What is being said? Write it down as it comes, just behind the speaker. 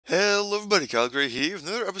everybody, KyleTheGreat here with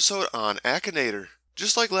another episode on Akinator.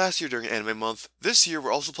 Just like last year during Anime Month, this year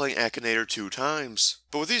we're also playing Akinator 2 times.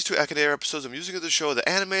 But with these two Akinator episodes, I'm using it to show the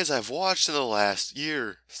animes I've watched in the last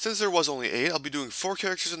year. Since there was only 8, I'll be doing 4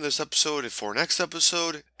 characters in this episode and 4 next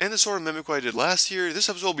episode. And to sort of mimic what I did last year, this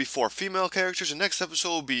episode will be 4 female characters and next episode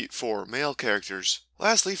will be 4 male characters.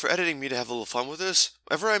 Lastly, for editing me to have a little fun with this,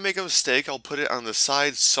 whenever I make a mistake, I'll put it on the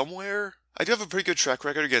side somewhere. I do have a pretty good track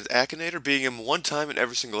record against Akinator, beating him 1 time in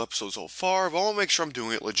every single episode so far, but I want to make sure I'm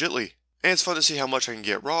doing it legitly. And it's fun to see how much I can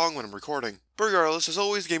get wrong when I'm recording. But regardless, as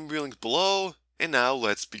always, game review links below, and now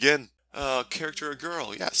let's begin. Character a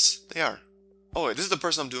girl, yes, they are. Oh wait, this is the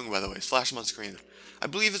person I'm doing, by the way, flash them on screen. I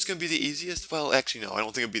believe it's going to be the easiest, well actually no, I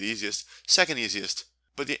don't think it'll be the easiest, second easiest.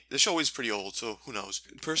 But the show is pretty old, so who knows.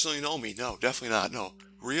 Personally know me, no, definitely not, no.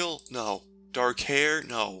 Real, no. Dark hair,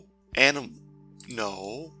 no.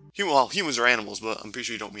 No. Well, humans are animals, but I'm pretty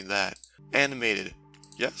sure you don't mean that. Animated,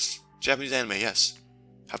 yes. Japanese anime, yes.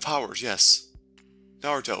 Have powers, yes.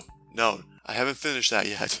 Naruto, no. I haven't finished that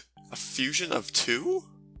yet. A fusion of 2?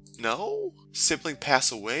 No. Sibling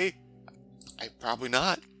pass away? Probably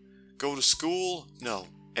not. Go to school? No.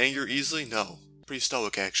 Anger easily? No. Pretty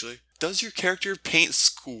stoic, actually. Does your character paint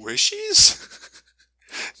squishies?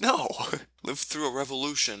 No. Live through a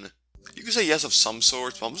revolution. You can say yes of some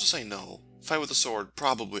sorts, but I'm just saying no. Fight with a sword?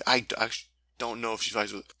 Probably. I actually don't know if she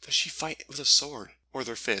fights with... Does she fight with a sword? Or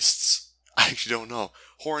their fists? I actually don't know.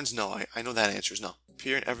 Horns? No. I know that answer is no.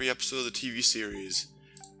 Appear in every episode of the TV series.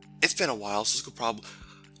 It's been a while, so let's go probably...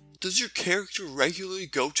 Does your character regularly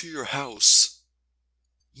go to your house?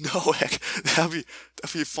 No, heck. That'd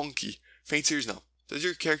be funky. Faint series? No. Does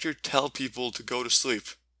your character tell people to go to sleep?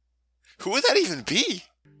 Who would that even be?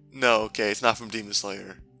 No, okay. It's not from Demon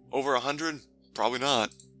Slayer. Over 100? Probably not.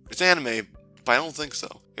 It's anime, but I don't think so.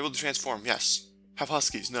 Able to transform, yes. Have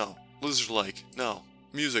huskies, no. Lizard-like, no.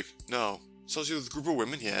 Music, no. Associated with a group of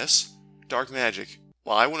women, yes. Dark magic,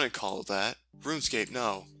 well, I wouldn't call it that. RuneScape,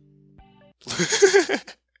 no.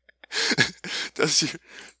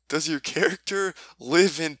 Does your character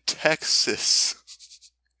live in Texas?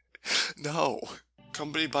 No.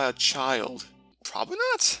 Accompanied by a child? Probably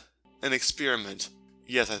not. An experiment?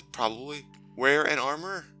 Yes, probably. Wear an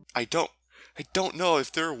armor? I don't know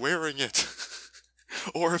if they're wearing it.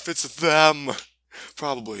 Or if it's them.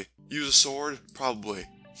 Probably. Use a sword? Probably.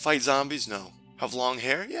 Fight zombies? No. Have long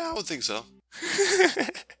hair? Yeah, I would think so.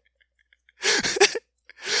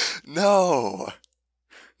 No.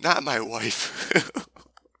 Not my wife.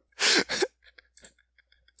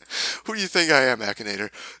 Who do you think I am,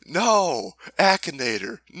 Akinator? No!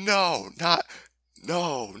 Akinator! No!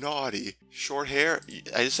 No, naughty. Short hair?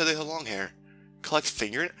 I just said they have long hair. Collect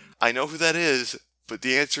finger? I know who that is, but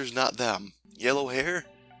the answer is not them. Yellow hair?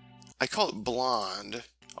 I call it blonde.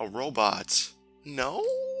 A robot? No?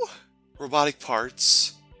 Robotic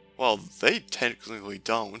parts? Well, they technically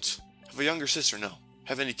don't. Have a younger sister? No.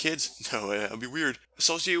 Have any kids? No, that'd be weird.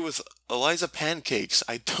 Associated with Eliza Pancakes?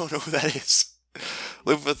 I don't know who that is.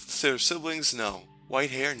 Live with their siblings? No.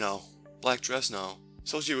 White hair? No. Black dress? No.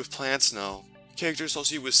 Associated with plants? No. Character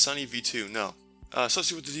associated with Sunny V2? No.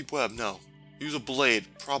 Associated with the deep web? No. Use a blade?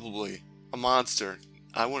 Probably. A monster?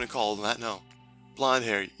 I wouldn't call them that, no. Blonde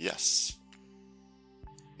hair? Yes.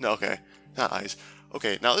 No, okay. Not eyes.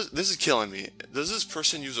 Okay, now this is killing me. Does this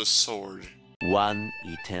person use a sword? One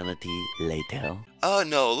eternity later.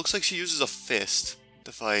 No, it looks like she uses a fist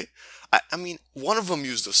to fight. I mean, one of them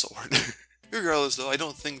used a sword. Regardless, though, I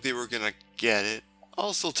don't think they were gonna get it.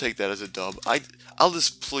 I'll still take that as a dub. I'll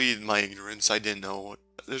just plead my ignorance. I didn't know.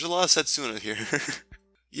 There's a lot of Setsuna here.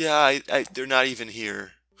 Yeah, they're not even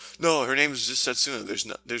here. No, her name is just Setsuna.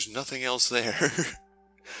 There's nothing else there.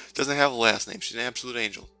 Doesn't have a last name. She's an absolute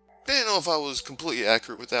angel. Didn't know if I was completely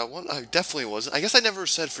accurate with that one. I definitely wasn't. I guess I never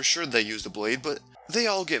said for sure they used a blade, but they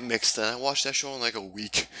all get mixed in. I watched that show in like a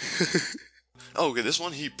week. Oh, okay, this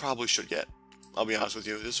one he probably should get. I'll be honest with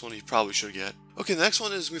you. This one he probably should get. Okay, the next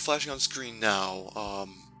one is me flashing on screen now.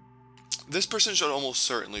 This person should almost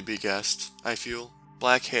certainly be guessed, I feel.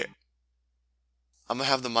 Black hair. I'm gonna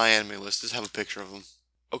have the My Anime list. Just have a picture of them.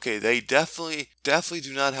 Okay, they definitely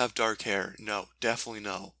do not have dark hair. No, definitely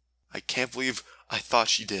no. I can't believe I thought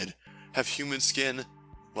she did. Have human skin?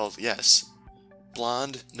 Well, yes.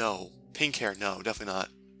 Blonde? No. Pink hair? No, definitely not.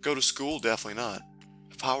 Go to school? Definitely not.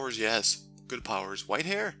 Powers? Yes. Good powers. White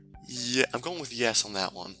hair? Yeah, I'm going with yes on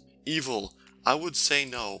that one. Evil? I would say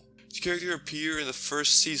no. Does your character appear in the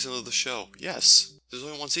first season of the show? Yes. There's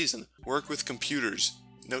only 1 season. Work with computers?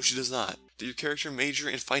 No, she does not. Did your character major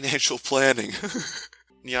in financial planning?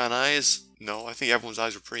 Neon eyes? No, I think everyone's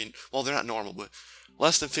eyes are pretty... Well, they're not normal, but...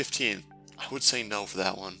 Less than 15. I would say no for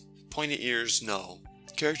that one. Pointy ears? No.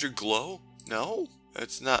 Character glow? No.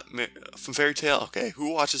 It's not from Fairy Tail? Okay.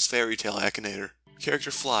 Who watches Fairy Tail, Akinator?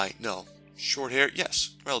 Character fly? No. Short hair?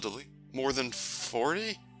 Yes. Relatively. More than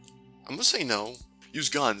 40? I'm gonna say no. Use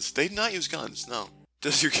guns? They did not use guns. No.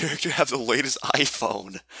 Does your character have the latest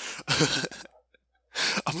iPhone?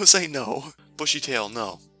 I'm gonna say no. Bushy tail?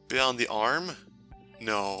 No. Beyond the arm?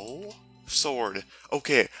 No. Sword?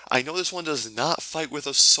 Okay. I know this one does not fight with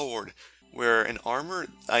a sword. Where an armor?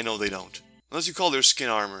 I know they don't. Unless you call their skin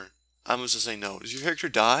armor. I'm going to say no. Does your character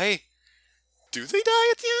die? Do they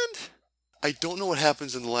die at the end? I don't know what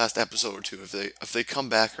happens in the last episode or two, if they come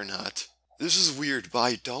back or not. This is weird, but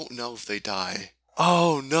I don't know if they die.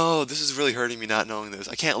 Oh no, this is really hurting me not knowing this.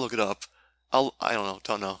 I can't look it up. I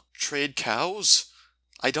don't know. Trade cows?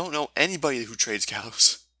 I don't know anybody who trades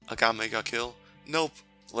cows. Akame kill? Nope.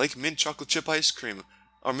 Like mint chocolate chip ice cream.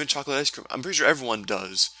 Or mint chocolate ice cream. I'm pretty sure everyone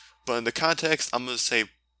does. But in the context, I'm going to say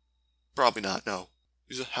probably not, no.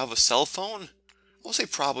 Have a cell phone? I'll say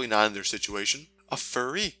probably not in their situation. A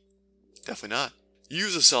furry? Definitely not.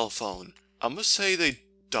 Use a cell phone? I'm gonna say they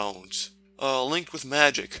don't. Linked with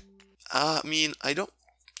magic? I mean, I don't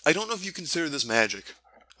know if you consider this magic.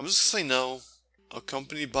 I'm just gonna say no.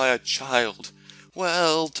 Accompanied by a child?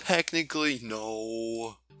 Well, technically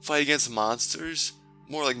no. Fight against monsters?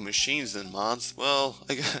 More like machines than monsters. Well,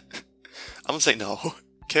 I'm gonna say no.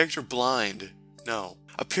 Character blind? No.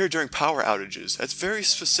 Appear during power outages. That's very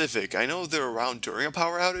specific. I know they're around during a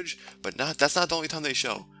power outage, but that's not the only time they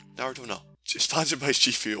show. Naruto, no. Sponsored by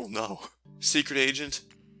G Fuel, no. Secret agent?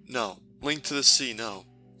 No. Linked to the sea? No.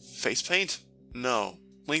 Face paint? No.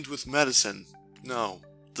 Linked with medicine? No.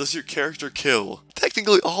 Does your character kill?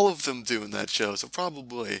 Technically all of them do in that show, so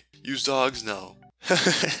probably. Use dogs? No.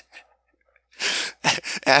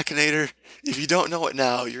 Akinator, if you don't know it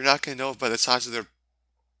now, you're not going to know it by the size of their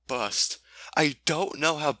bust. I don't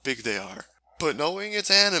know how big they are, but knowing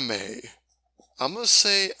it's anime, I'm gonna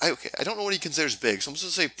say, I don't know what he considers big, so I'm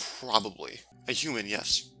just gonna say probably. A human,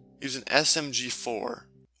 yes. Use an SMG4.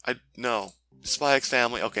 No. Spy X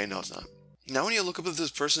family, okay, no it's not. Now when you look up if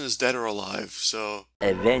this person is dead or alive, so...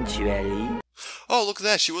 Eventually... Oh, look at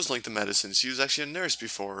that, she was linked to medicine. She was actually a nurse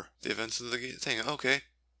before the events of the thing, okay.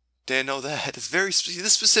 Didn't know that. It's very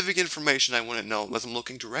this specific information I wouldn't know unless I'm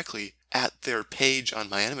looking directly at their page on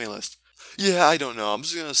my anime list. Yeah, I don't know. I'm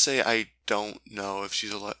just gonna say I don't know if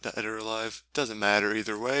she's dead or alive. Doesn't matter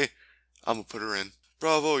either way. I'm gonna put her in.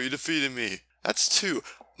 Bravo, you defeated me. That's 2.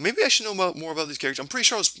 Maybe I should know more about these characters. I'm pretty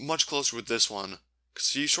sure I was much closer with this one. Because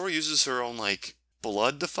she sort of uses her own, like,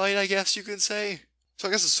 blood to fight, I guess you could say. So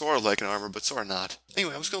I guess it's sort of like an armor, but sort of not.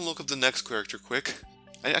 Anyway, I'm just gonna look up the next character quick.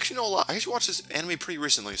 I actually know a lot. I actually watched this anime pretty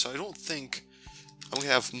recently, so I don't think I'm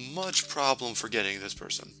gonna have much problem forgetting this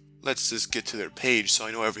person. Let's just get to their page so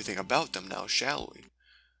I know everything about them now, shall we?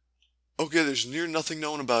 Okay, there's near nothing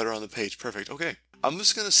known about her on the page. Perfect, okay. I'm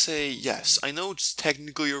just gonna say yes. I know it's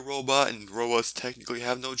technically a robot, and robots technically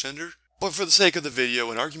have no gender. But for the sake of the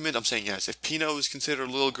video and argument, I'm saying yes. If Pino is considered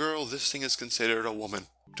a little girl, this thing is considered a woman.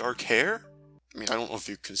 Dark hair? I mean, I don't know if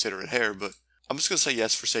you consider it hair, but I'm just gonna say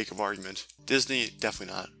yes for sake of argument. Disney,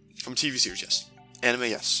 definitely not. From TV series, yes. Anime,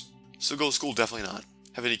 yes. Still go to school, definitely not.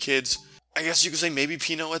 Have any kids? I guess you could say maybe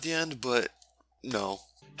Pino at the end, but no.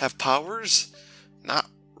 Have powers? Not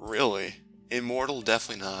really. Immortal?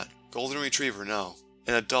 Definitely not. Golden Retriever? No.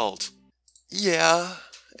 An adult? Yeah.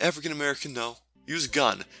 African American? No. Use a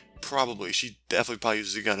gun? Probably. She definitely probably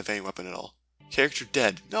uses a gun if any weapon at all. Character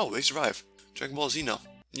dead? No, they survive. Dragon Ball Z? No.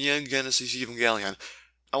 Neon Genesis Evangelion?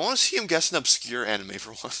 I want to see him guess an obscure anime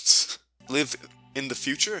for once. Live in the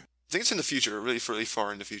future? I think it's in the future, really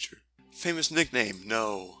far in the future. Famous nickname?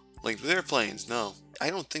 No. Linked with airplanes? No.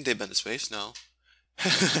 I don't think they've been to space, no.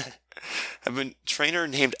 Have been trainer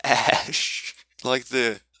named Ash. Like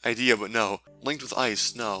the idea, but no. Linked with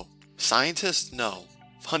ice? No. Scientist? No.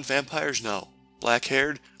 Hunt vampires? No. Black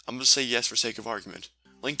haired? I'm gonna say yes for sake of argument.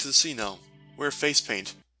 Linked to the sea? No. Wear face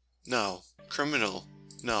paint? No. Criminal?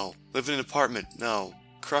 No. Live in an apartment? No.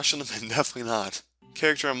 Crush on the men? Definitely not.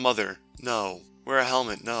 Character and mother? No. Wear a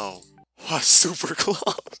helmet? No. What, super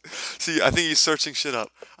close? See, I think he's searching shit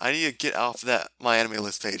up. I need to get off that my anime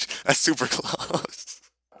list page. That's super close.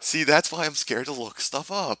 See, that's why I'm scared to look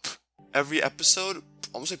stuff up. Every episode?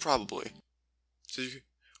 I'm gonna say probably.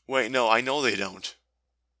 Wait, no, I know they don't.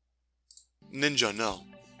 Ninja, no.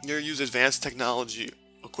 You use advanced technology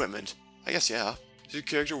equipment. I guess, yeah. Does your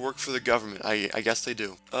character work for the government? I guess they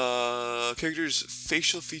do. Characters'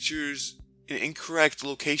 facial features in incorrect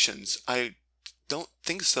locations. I don't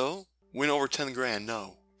think so. Win over 10 grand,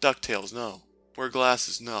 no. DuckTales, no. Wear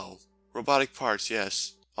glasses, no. Robotic parts,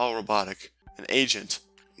 yes. All robotic. An agent?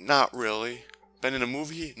 Not really. Been in a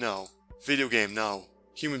movie? No. Video game? No.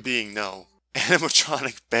 Human being, no.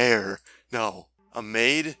 Animatronic bear, no. A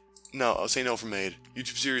maid? No, I'll say no for maid.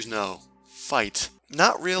 YouTube series, no. Fight.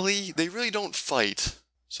 Not really. They really don't fight.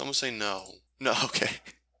 So I'm gonna say no. No, okay.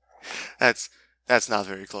 That's not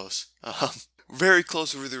very close. Very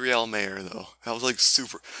close with the real mayor, though. That was like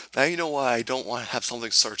super. Now you know why I don't want to have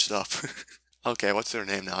something searched up. Okay, what's their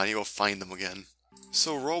name now? I need to go find them again.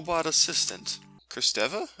 So, robot assistant.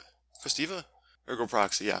 Christeva? Ergo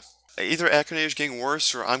proxy, yeah. Either Akinator's getting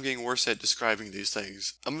worse or I'm getting worse at describing these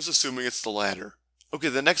things. I'm just assuming it's the latter. Okay,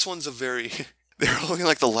 the next one's a very... They're only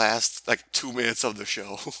like the last, 2 minutes of the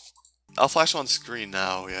show. I'll flash on screen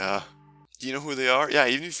now, yeah. Do you know who they are? Yeah,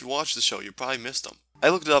 even if you watch the show, you probably missed them. I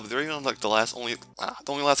looked it up, they're even on like the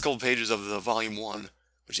only last couple pages of the volume 1,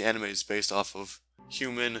 which the anime is based off of.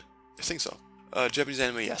 Human, I think so. Japanese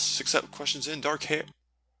anime, yes. 6 questions in, dark hair.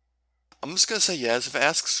 I'm just gonna say yes. If it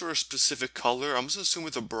asks for a specific color, I'm just gonna assume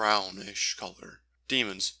it's a brownish color.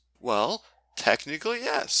 Demons. Well, technically,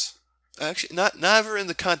 yes. Actually, never in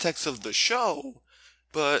the context of the show,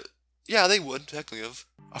 but yeah, they would technically have.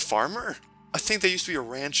 A farmer? I think they used to be a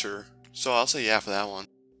rancher, so I'll say yeah for that one.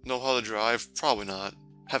 Know how to drive? Probably not.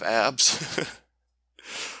 Have abs?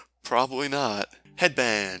 Probably not.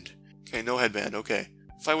 Headband. Okay, no headband, okay.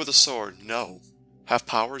 Fight with a sword? No. Have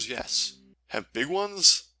powers? Yes. Have big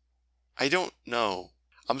ones? I don't know.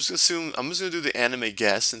 I'm just gonna do the anime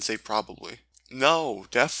guess and say probably. No,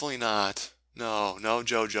 definitely not. No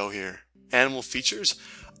JoJo here. Animal features?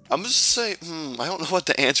 I'm just say, I don't know what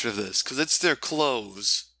to answer to this, because it's their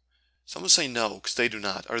clothes. So I'm gonna say no, because they do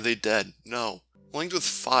not. Are they dead? No. Linked with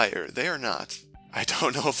fire? They are not. I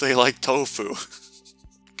don't know if they like tofu.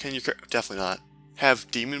 Can you... Definitely not.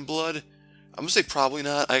 Have demon blood? I'm gonna say probably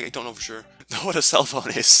not. I don't know for sure. Know what a cell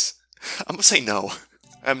phone is? I'm gonna say no.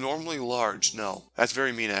 Abnormally large? No. That's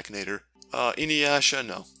very mean, Akinator. Inuyasha?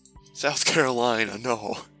 No. South Carolina?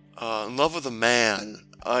 No. In love with a man?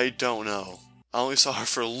 I don't know. I only saw her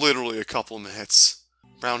for literally a couple minutes.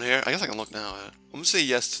 Brown hair? I guess I can look now. I'm gonna say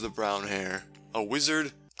yes to the brown hair. A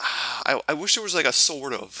wizard? I wish there was like a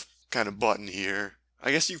sort of kind of button here.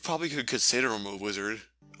 I guess you probably could consider him a wizard.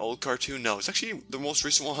 Old cartoon? No. It's actually the most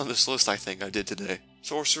recent one on this list I think I did today.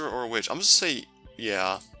 Sorcerer or a witch? I'm just gonna say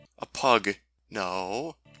yeah. A pug?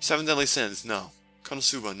 No. 7 Deadly Sins? No.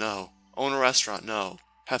 Konosuba? No. Own a restaurant? No.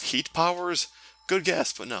 Have heat powers? Good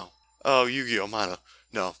guess, but no. Oh, Yu-Gi-Oh! Mana?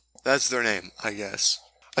 No. That's their name, I guess.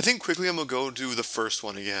 I think quickly I'm gonna go do the first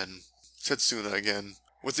one again. Setsuna again.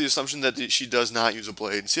 With the assumption that she does not use a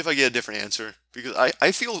blade. See if I get a different answer. Because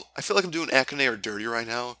I feel like I'm doing Akinator dirty right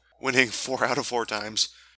now. Winning 4 out of 4 times.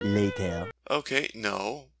 Later. Okay,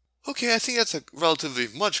 no. Okay, I think that's a relatively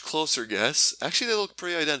much closer guess. Actually, they look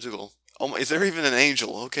pretty identical. Oh my, is there even an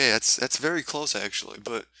angel? Okay, that's very close actually,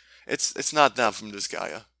 but it's not that from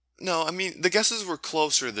Disgaea. No, I mean, the guesses were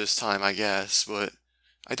closer this time, I guess, but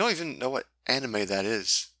I don't even know what anime that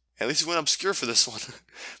is. At least it went obscure for this one.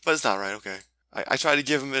 But it's not right, okay. I tried to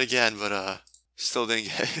give him it again, but still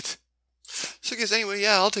didn't get it. So I guess anyway,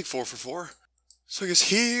 yeah, I'll take 4 for 4. So I guess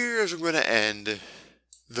here's where we're gonna end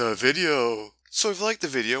the video. So if you liked the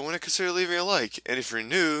video, I want to consider leaving a like. And if you're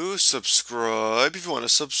new, subscribe if you want to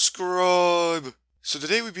subscribe. So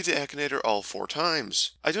today we beat the Akinator all 4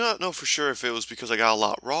 times. I do not know for sure if it was because I got a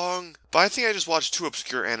lot wrong, but I think I just watched too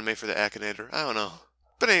obscure anime for the Akinator. I don't know.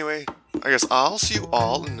 But anyway, I guess I'll see you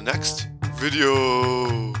all in the next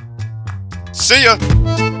video. See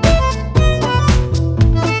ya!